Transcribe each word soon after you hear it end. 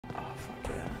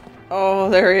Okay. Oh,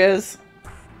 there he is.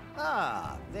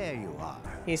 Ah, there you are.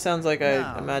 He sounds like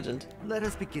Now, I imagined. Let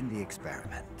us begin the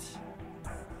experiment.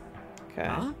 Okay.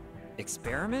 Huh?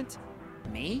 Experiment?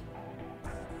 Me?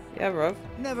 Yeah, bro.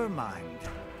 Never mind.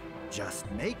 Just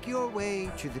make your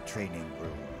way to the training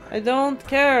room. I don't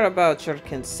care about your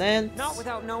consent. Not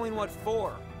without knowing what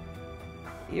for.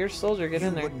 You're a soldier, get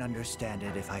in there. You wouldn't understand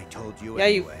it if I told you Yeah,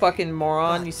 anyway. you fucking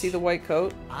moron. But You see the white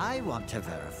coat? I want to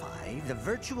verify the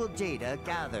virtual data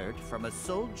gathered from a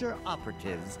soldier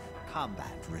operative's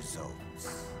combat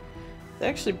results. They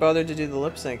actually bothered to do the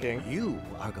lip syncing. You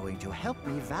are going to help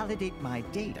me validate my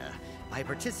data by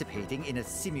participating in a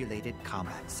simulated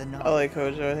combat scenario. I like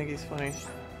Hojo. I think he's funny.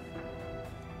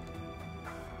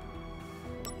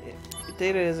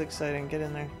 Data is exciting. Get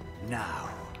in there. Now,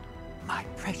 my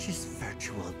precious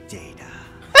virtual data.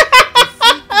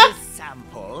 Defeat this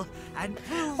sample and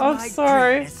prove my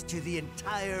greatness to the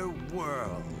entire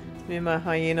world. Me and my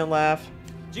hyena laugh.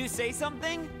 Did you say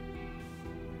something?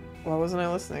 Why wasn't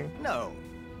I listening? No,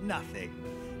 nothing.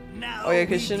 Now Oh yeah,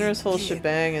 because we Shinra's whole begin.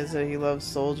 shebang is that he loves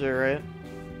soldier, right?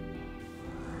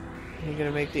 You're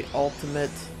gonna make the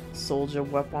ultimate soldier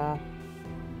weapon.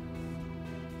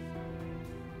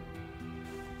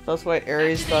 That's why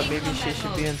Ares thought maybe she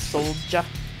should be in soldier.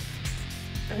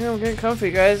 Hang on, I'm getting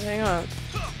comfy, guys. Hang on.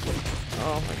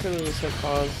 Oh, I could have just hit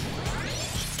pause.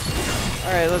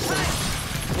 Alright, listen.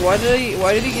 Why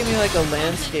did he give me like a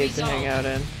landscape to hang out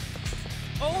in?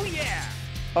 Oh yeah!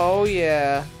 Oh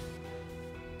yeah.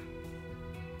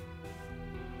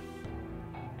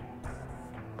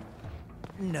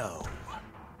 No,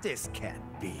 this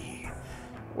can't be.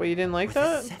 Wait, you didn't like With the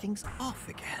that? settings off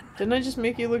again. Didn't I just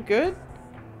make you look good?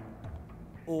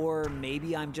 Or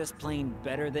maybe I'm just playing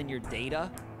better than your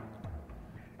data?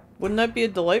 Wouldn't that be a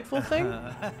delightful thing?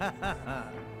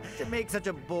 To make such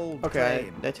a bold Okay,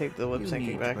 claim, I take the lip you syncing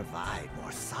need back. to provide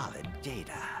more solid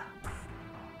data.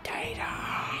 Data.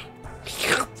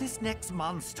 Help this next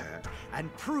monster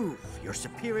and prove your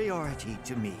superiority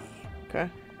to me. Okay.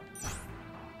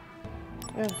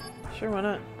 Yeah, sure, why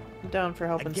not? I'm down for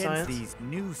helping Against science. these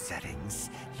new settings,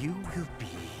 you will be.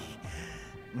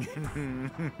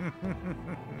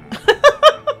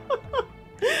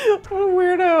 What a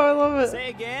weirdo, I love it. Say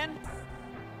again?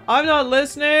 I'm not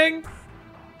listening!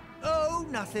 Oh,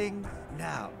 nothing.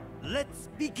 Now, let's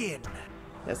begin.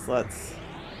 Yes, let's.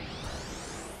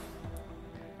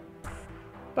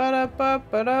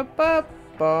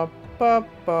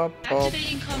 Ba-da-ba-ba-da-ba-ba-ba-ba.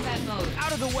 Activating combat mode.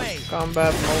 Out of the way!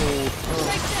 Combat mode. Oh,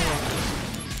 Right there.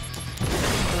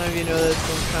 I don't know if you know this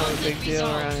one's kind of a big deal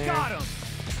around here. Got him!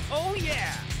 Oh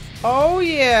yeah! Oh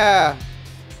yeah!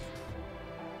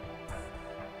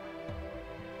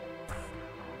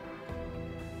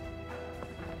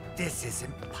 This is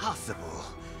impossible.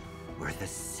 Were the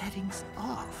settings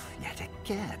off yet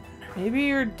again? Maybe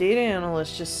your data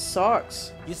analyst just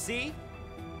sucks. You see?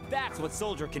 That's what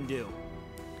Soldier can do.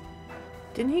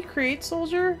 Didn't he create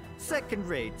Soldier?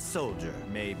 Second-rate soldier,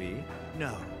 maybe.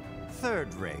 No,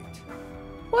 third-rate.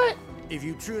 What? If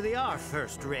you truly are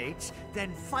first-rate,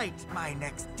 then fight my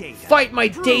next data. Fight my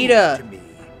Prove data! to me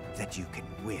that you can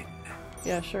win.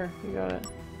 Yeah, sure, you got it.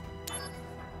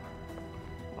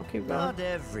 I'll keep going. Not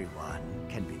everyone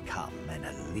can become an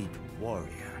elite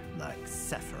warrior like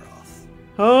Sephiroth.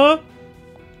 Huh?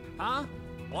 Huh?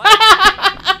 What?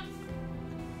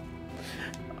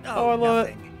 Oh, I love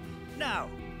it. nothing. Now,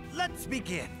 let's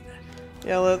begin.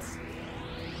 Yeah, let's.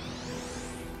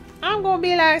 I'm gonna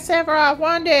be like Sephiroth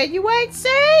one day. You wait,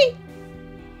 see?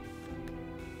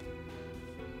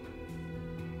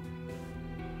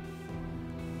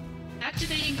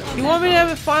 Activating combat You want me to have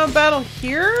mode. a final battle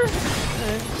here?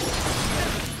 Okay.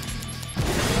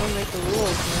 Don't make the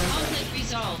rules, man. Conflict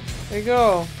resolved. There you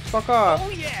go. Fuck off. Oh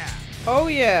yeah! Oh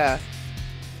yeah.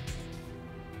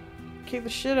 Kick the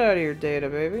shit out of your data,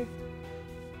 baby.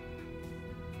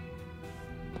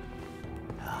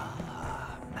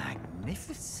 Ah,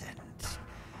 magnificent.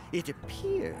 It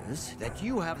appears that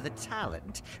you have the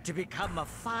talent to become a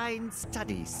fine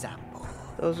study sample.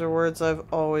 Those are words I've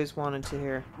always wanted to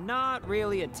hear. Not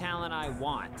really a talent I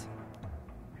want.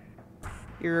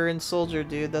 You're in Soldier,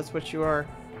 dude. That's what you are.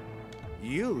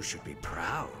 You should be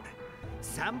proud.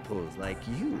 Samples like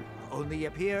you only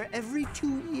appear every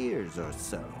 2 years or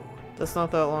so. That's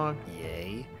not that long.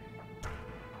 Yay.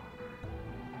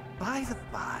 By the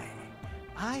by,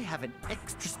 I have an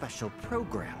extra special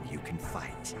program you can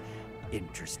fight.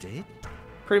 Interested?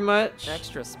 Pretty much.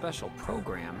 Extra special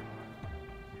program.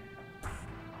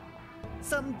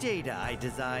 Some data I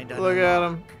designed on Look a at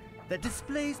lock him. that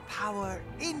displays power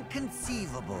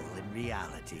inconceivable in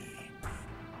reality.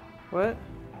 What?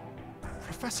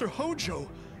 Professor Hojo,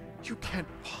 You can't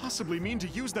possibly mean to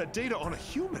use that data on a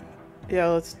human. Yeah,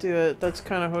 let's do it. That's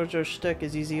kind of Hojo's shtick,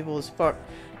 is he's evil as fuck.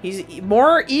 He's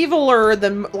more eviler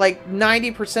than, like,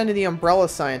 90% of the Umbrella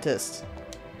scientists.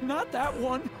 Not that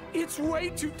one. It's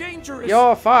way too dangerous.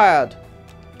 You're fired.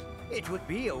 It would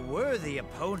be a worthy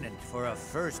opponent for a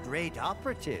first-rate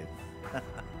operative.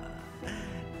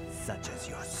 Such as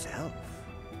yourself.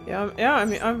 Yeah, I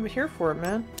mean, I'm here for it,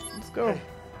 man. Let's go. Hey,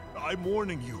 I'm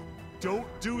warning you. Don't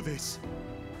do this.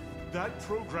 That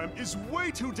program is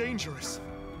way too dangerous.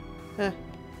 Eh.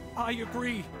 I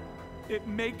agree. It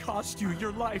may cost you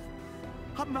your life.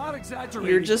 I'm not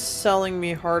exaggerating. You're just selling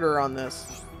me harder on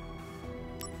this.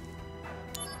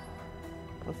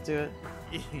 Let's do it.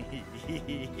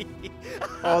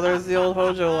 Oh, there's the old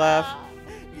Hojo laugh.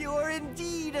 You're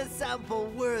indeed a sample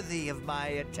worthy of my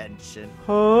attention.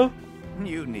 Huh?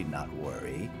 You need not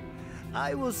worry.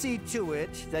 I will see to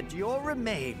it that your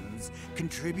remains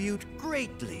contribute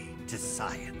greatly to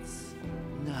science.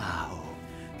 Now,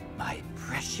 my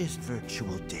precious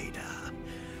virtual data,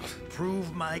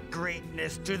 prove my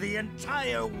greatness to the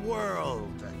entire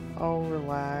world. Oh,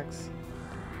 relax.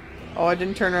 Oh, I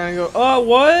didn't turn around and go, oh,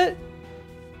 what?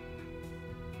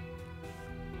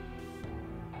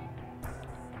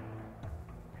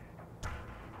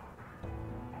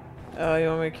 Oh, you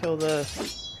want me to kill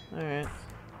this? Alright.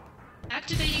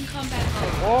 Activating combat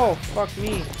mode. Whoa, fuck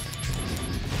me.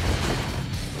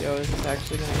 Yo, is this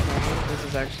actually gonna kill me? This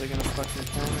is actually gonna fucking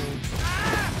kill me.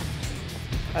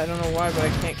 I don't know why, but I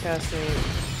can't cast any...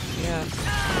 Yeah.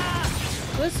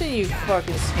 Listen, you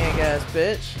fucking skank-ass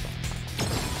bitch.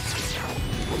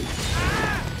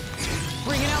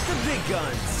 Bringing out the big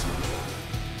guns.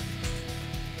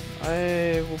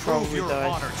 I will probably Prove your die.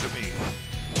 honor to me.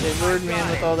 They lured me in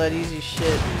with all that easy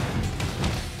shit.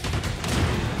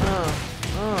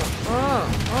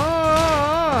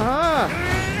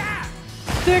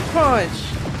 Dick punch!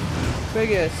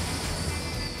 Biggest.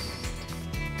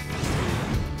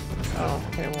 Oh,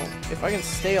 okay, well, if I can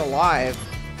stay alive,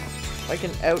 if I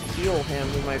can out-heal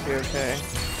him, we might be okay.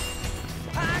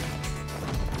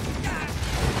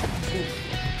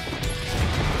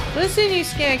 Listen, you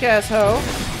skank-ass hoe! Oh,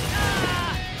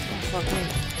 fuck me.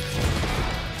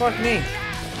 Fuck me.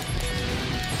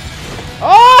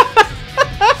 Oh!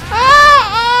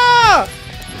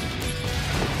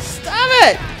 Stop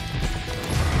it!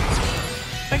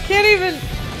 I can't even.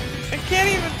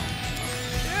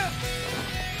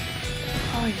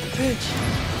 Oh, you bitch.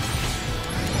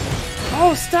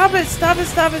 Oh, stop it! Stop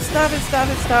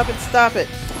it!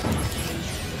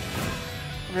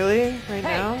 Really? Right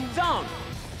now? Hey, Zone!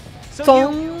 So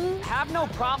Zone? you have no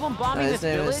problem bombing His this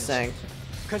name village? is Sang.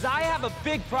 Because I have a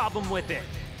big problem with it.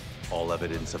 All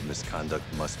evidence of misconduct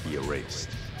must be erased.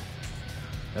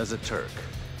 As a Turk,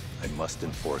 I must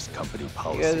enforce company You guys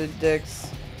policy. are dicks.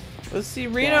 Let's see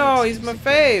Reno, he's my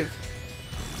fave.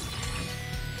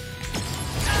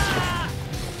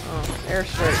 Oh,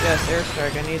 airstrike, yes,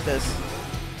 airstrike, I need this.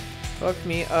 Fuck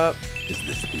me up. Is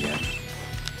this the end?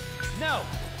 No,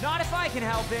 not if I can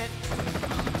help it.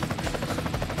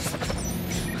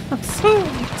 I'm so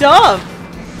dumb!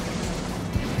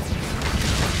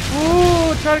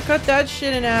 Ooh, try to cut that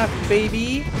shit in half,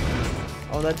 baby.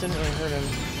 Oh, that didn't really hurt him.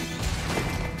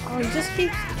 Oh, he just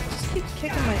keeps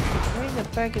kicking my right in the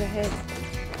back of the head.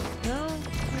 No?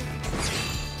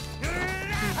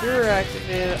 You're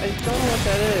activated. I don't know what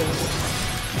that is.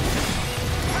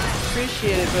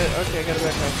 Appreciate it, but okay, I gotta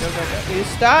back up. Go back up. You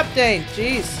stop, Dane.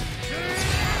 Jeez.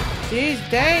 Jeez,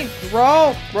 Dane.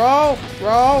 Roll.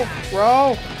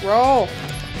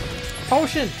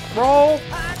 Potion. Roll.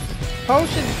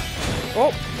 Potion.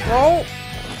 Oh, roll.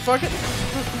 Fuck it.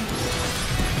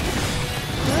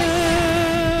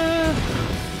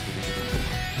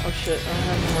 Oh shit, I don't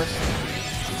have any more.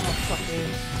 Oh, fuck me.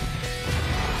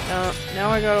 Now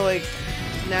I gotta, like,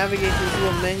 navigate this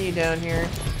little menu down here.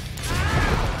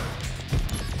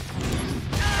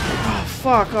 Oh,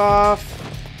 fuck off.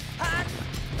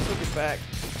 Take it back.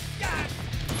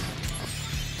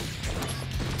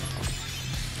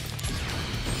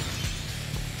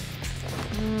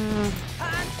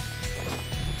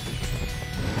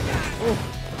 Oh.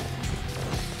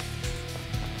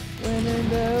 When in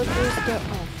doubt, just go.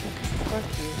 Oh, fuck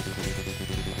you.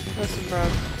 Listen, bro.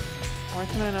 Why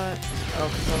can I not? Oh,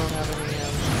 because I don't have any,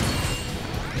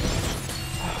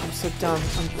 Oh, I'm so dumb. I'm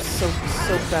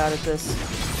so bad at this.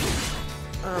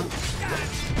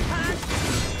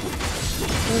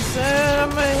 Listen, I'm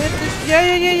gonna hit this.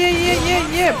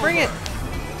 Yeah. Bring it.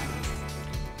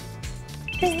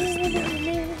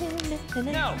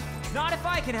 No, not if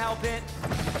I can help it.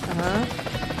 Uh-huh.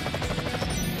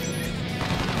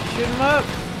 Shoot him up.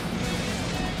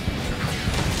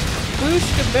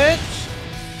 Babushka, bitch!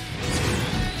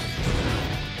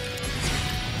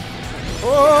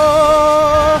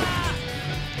 Oh!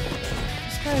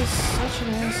 This guy is such an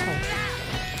asshole.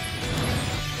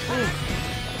 Ooh.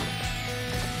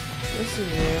 Listen,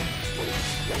 you.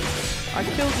 I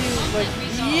killed you, like,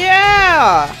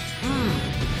 yeah!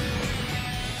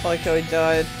 I like how he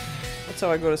died. That's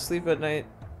how I go to sleep at night.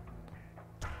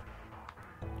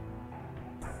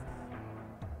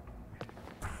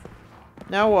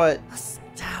 Now what?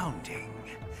 Astounding.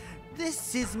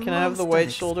 This is Can I have the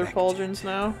white shoulder pauldrons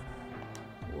now?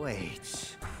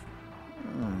 Wait.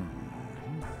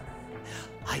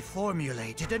 I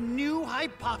formulated a new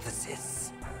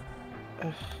hypothesis.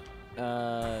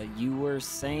 You were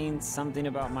saying something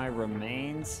about my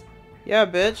remains? Yeah,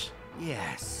 bitch.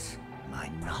 Yes. My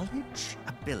knowledge,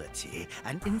 ability,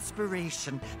 and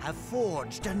inspiration have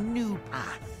forged a new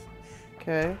path.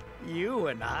 Okay. You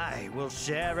and I will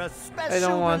share a I special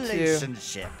don't want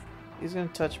relationship. to. He's gonna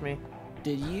touch me.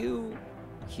 Did you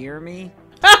hear me?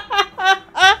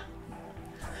 I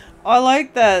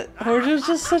like that. Hojo's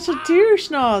just such a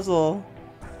douche nozzle.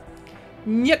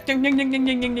 Yuck, yuck, yuck, yuck,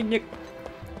 yuck, yuck, yuck.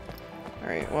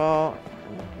 Alright, well,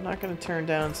 I'm not gonna turn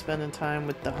down spending time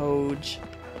with the Hoj.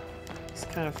 It's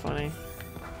kind of funny.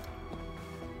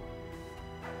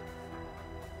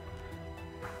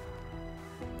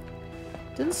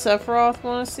 Didn't Sephiroth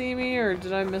want to see me, or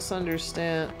did I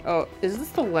misunderstand? Oh, is this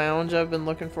the lounge I've been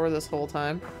looking for this whole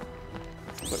time?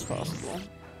 It's quite possible.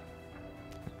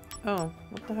 Oh,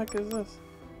 what the heck is this?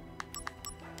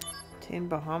 Tane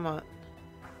Bahamut.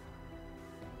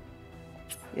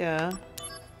 Yeah.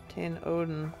 Tane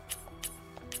Odin.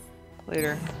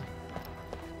 Later.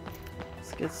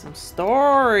 Let's get some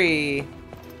story!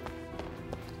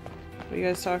 What are you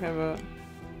guys talking about?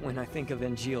 When I think of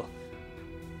Gilo,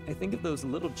 I think of those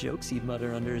little jokes he'd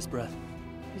mutter under his breath.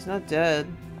 He's not dead.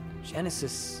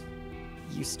 Genesis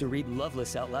used to read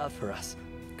Loveless out loud for us.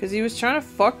 Cause he was trying to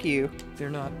fuck you. They're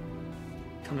not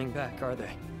coming back, are they?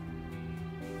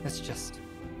 That's just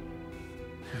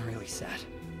really sad.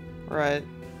 Right.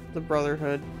 The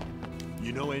Brotherhood.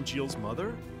 You know Angeal's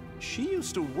mother? She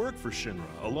used to work for Shinra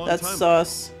a long That's time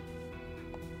sus. ago.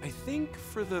 I think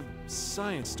for the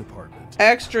science department.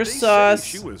 Extra They sus.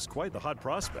 say she was quite the hot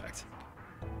prospect.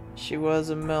 She was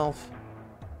a MILF.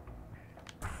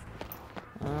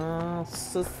 Oh,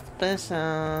 suspicious.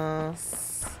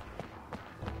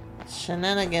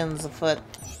 Shenanigans afoot.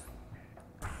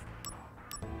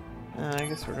 I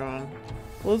guess we're going.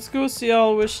 Let's go see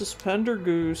Aloysius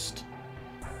Pendergoost.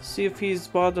 See if he's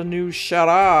bought the new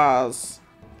Sharaz.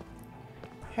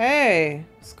 Hey,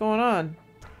 what's going on?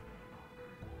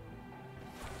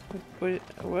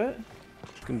 What?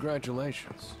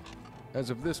 Congratulations. As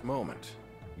of this moment,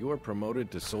 you are promoted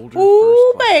to soldier Ooh,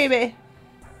 first class. baby!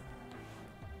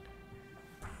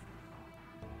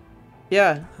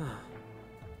 Yeah.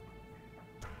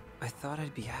 I thought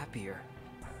I'd be happier.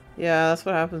 Yeah, that's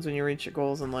what happens when you reach your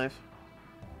goals in life.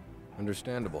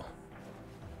 Understandable.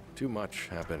 Too much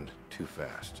happened too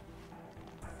fast.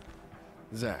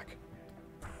 Zack,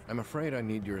 I'm afraid I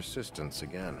need your assistance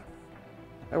again.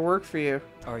 I work for you.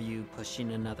 Are you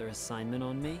pushing another assignment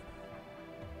on me?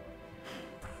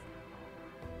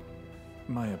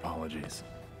 My apologies.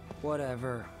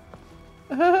 Whatever.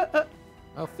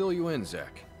 I'll fill you in,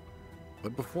 Zack.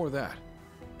 But before that,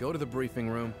 go to the briefing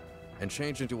room and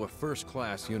change into a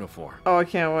first-class uniform. Oh, I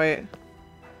can't wait.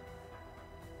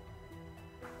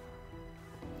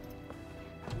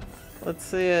 Let's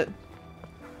see it.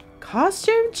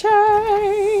 Costume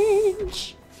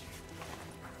change!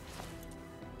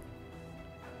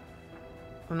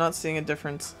 I'm not seeing a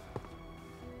difference.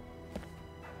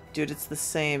 Dude, it's the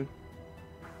same.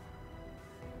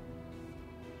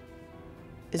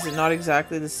 Is it not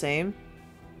exactly the same?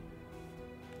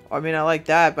 I mean, I like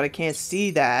that, but I can't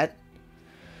see that.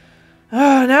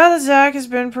 Now that Zack has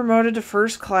been promoted to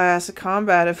first class, a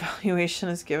combat evaluation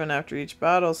is given after each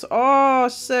battle. So, oh,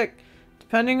 sick.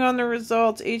 Depending on the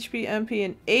results, HP, MP,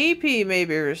 and AP may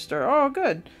be restored. Oh,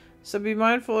 good. So be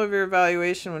mindful of your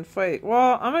evaluation when fight.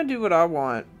 Well, I'm gonna do what I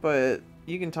want, but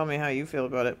you can tell me how you feel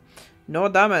about it. No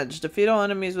damage. Defeat all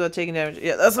enemies without taking damage.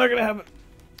 Yeah, that's not gonna happen.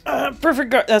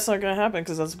 Perfect guard. That's not gonna happen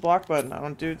because that's a block button. I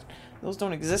don't do. Those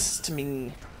don't exist to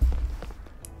me.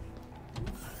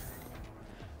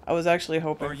 I was actually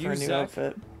hoping for a new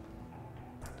outfit.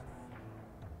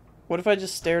 What if I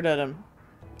just stared at him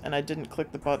and I didn't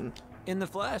click the button? In the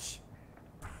flesh.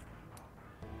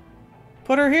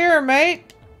 Put her here,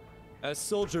 mate! As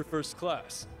soldier first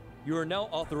class, you are now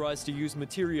authorized to use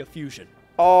materia fusion.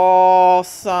 Oh,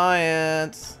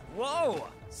 science. Whoa!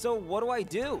 So what do I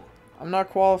do? I'm not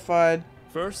qualified.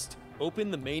 First,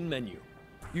 Open the main menu.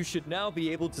 You should now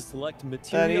be able to select That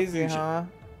Materia easy, Fusion. huh?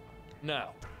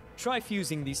 Now, try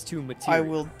fusing these two I materials.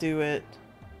 will do it.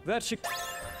 That should...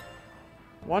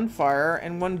 One fire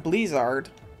and one blizzard.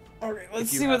 Okay, let's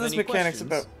If you see what have this any mechanic's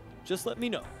questions, about. Just let me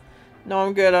know. No,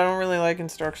 I'm good. I don't really like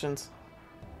instructions.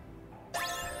 I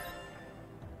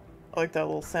like that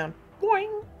little sound.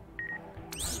 Boing!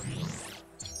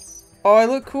 Oh, I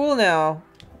look cool now.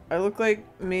 I look like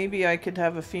maybe I could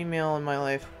have a female in my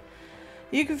life.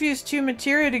 You can fuse two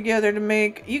materia together to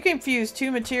make... You can fuse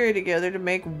two materia together to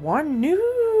make one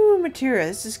new materia.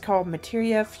 This is called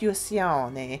materia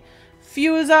fusione.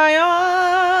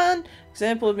 Fusion!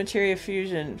 Example of materia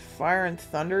fusion. Fire and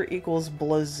thunder equals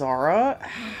Blizzara?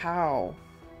 How?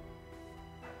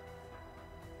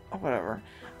 Oh, whatever.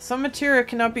 Some materia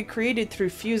cannot be created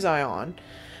through fusion.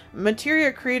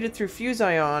 Materia created through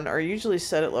fusion are usually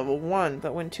set at level 1,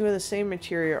 but when two of the same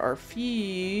materia are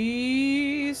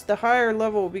fused, the higher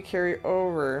level will be carried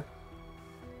over.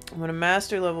 When a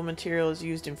master level material is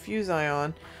used in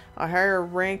fusion, a higher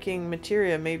ranking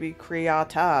materia may be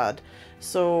created.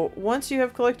 So once you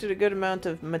have collected a good amount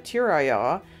of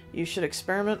materia, you should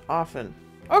experiment often.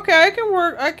 Okay, I can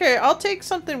work. Okay, I'll take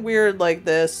something weird like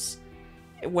this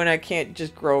when I can't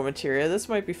just grow materia. This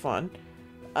might be fun.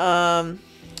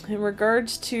 In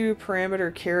regards to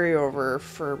parameter carryover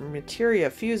for materia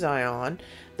fusion,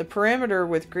 the parameter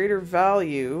with greater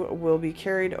value will be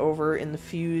carried over in the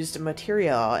fused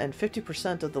materia, and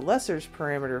 50% of the lesser's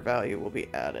parameter value will be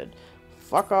added.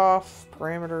 Fuck off,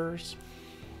 parameters.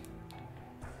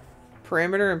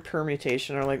 Parameter and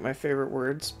permutation are like my favorite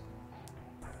words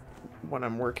when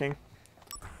I'm working.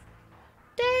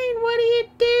 Dane, what do you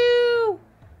do?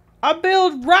 I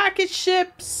build rocket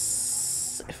ships!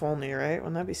 If only, right?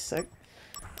 Wouldn't that be sick?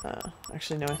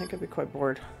 Actually, no, I think I'd be quite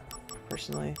bored,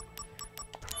 personally.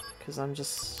 Because I'm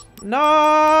just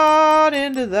not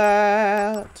into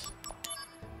that.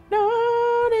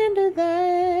 Not into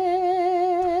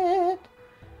that.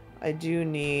 I do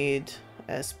need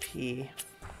SP.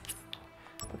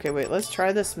 Okay, wait, let's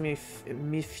try this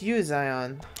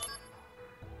Fusion.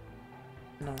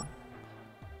 No.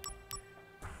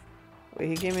 Wait,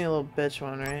 he gave me a little bitch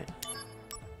one, right?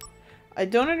 I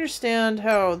don't understand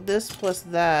how this plus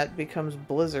that becomes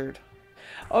Blizzard.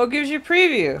 Oh, it gives you a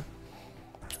preview!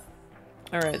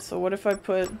 Alright, so what if I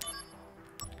put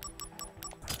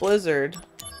Blizzard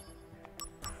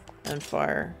and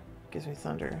Fire? Gives me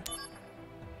Thunder.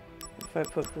 If I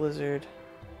put Blizzard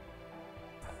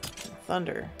and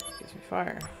Thunder, gives me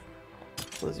Fire.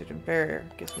 Blizzard and Barrier,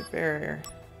 gives me Barrier.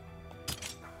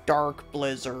 Dark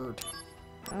Blizzard.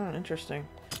 Oh, interesting.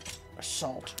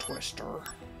 Assault Twister.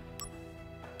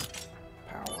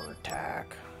 Power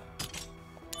attack.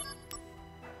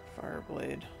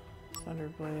 Fireblade.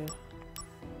 Thunderblade.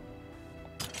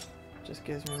 Just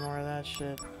gives me more of that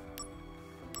shit.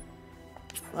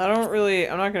 I don't really...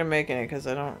 I'm not gonna make any because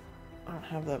I don't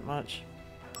have that much.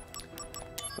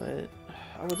 But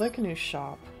I would like a new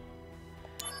shop.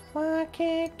 I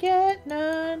can't get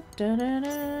none.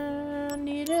 Da-da-da.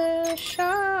 Need a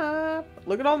shop.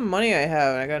 Look at all the money I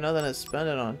have and I got nothing to spend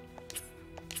it on.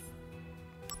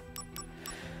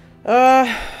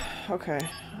 Okay.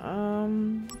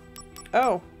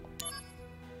 Oh.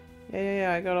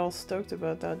 Yeah, I got all stoked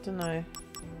about that, didn't I?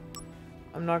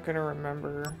 I'm not gonna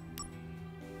remember.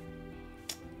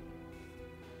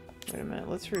 Wait a minute,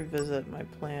 let's revisit my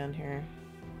plan here.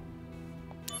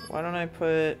 Why don't I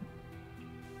put...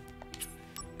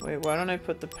 Wait, why don't I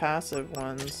put the passive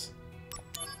ones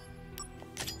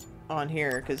on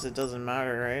here? Because it doesn't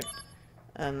matter, right?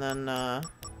 And then,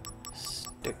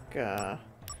 stick a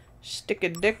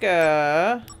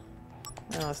dicka.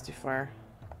 Now let's do fire.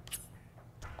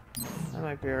 That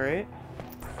might be alright.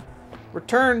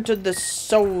 Return to the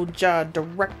soldier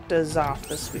director's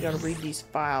office. We gotta read these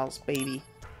files, baby.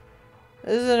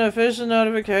 This is an official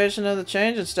notification of the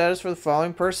change in status for the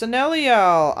following personnel.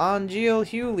 Angel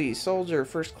Hewley, soldier,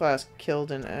 first class,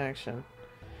 killed in action.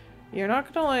 You're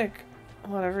not gonna, like,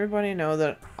 let everybody know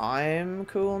that I'm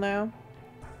cool now?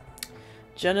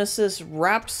 Genesis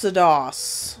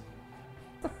Rhapsodos.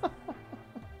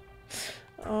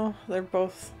 Oh, they're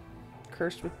both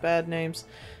cursed with bad names.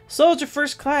 Soldier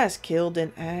first class, killed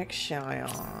in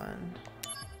action.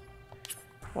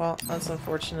 Well, that's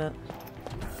unfortunate.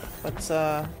 But,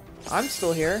 I'm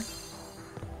still here.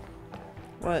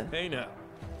 What? Hey now,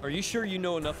 are you sure you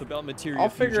know enough about materia I'll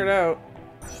fusion? figure it out.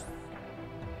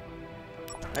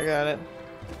 I got it.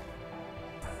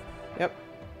 Yep.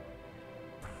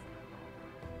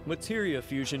 Materia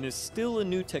fusion is still a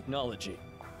new technology.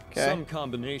 Okay. Some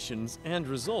combinations and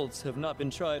results have not been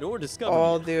tried or discovered.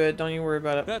 I'll yet. do it. Don't you worry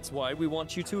about it. That's why we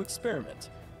want you to experiment.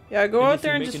 Yeah, go And out if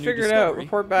there you and make just a new figure it out. discovery,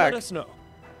 Report back. Let us know.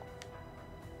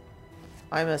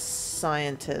 I'm a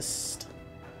scientist.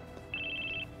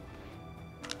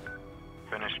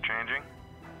 Finished changing?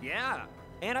 Yeah,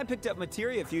 and I picked up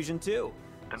materia fusion too.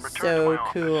 Then return to So my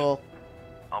office. cool.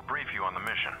 I'll brief you on the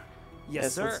mission.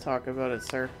 Yes, sir. Let's talk about it,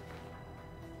 sir.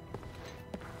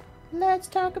 Let's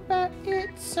talk about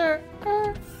it, sir.